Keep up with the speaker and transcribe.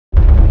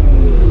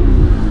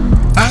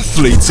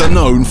Athletes are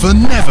known for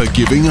never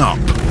giving up.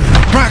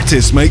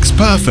 Practice makes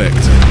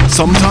perfect.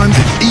 Sometimes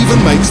it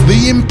even makes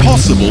the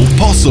impossible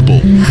possible.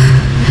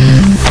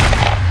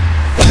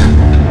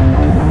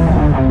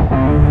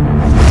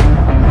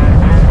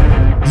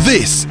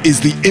 This is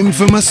the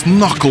infamous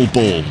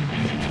knuckleball.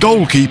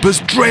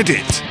 Goalkeepers dread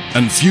it,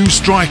 and few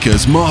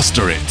strikers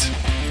master it.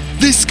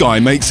 This guy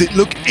makes it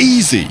look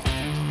easy.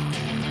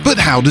 But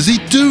how does he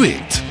do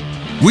it?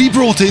 We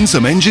brought in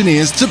some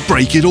engineers to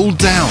break it all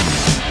down.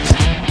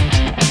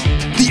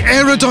 The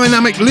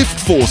aerodynamic lift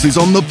forces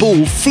on the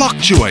ball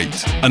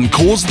fluctuate and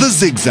cause the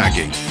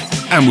zigzagging.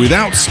 And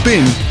without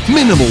spin,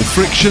 minimal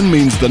friction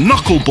means the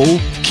knuckleball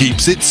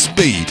keeps its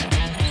speed.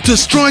 To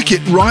strike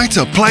it right,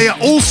 a player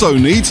also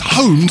needs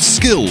honed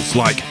skills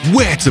like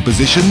where to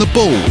position the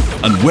ball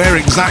and where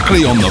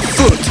exactly on the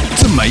foot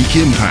to make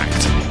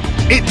impact.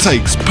 It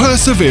takes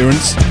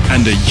perseverance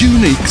and a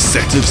unique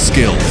set of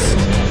skills.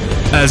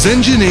 As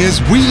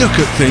engineers, we look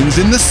at things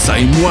in the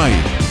same way.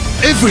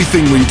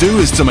 Everything we do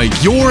is to make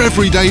your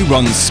everyday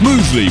run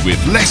smoothly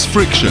with less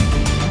friction.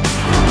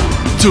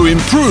 To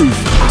improve,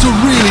 to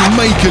really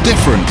make a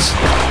difference,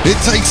 it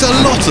takes a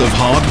lot of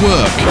hard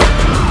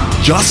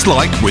work. Just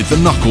like with the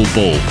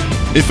knuckleball.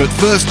 If at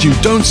first you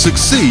don't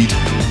succeed,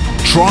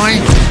 try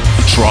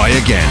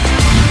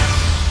again.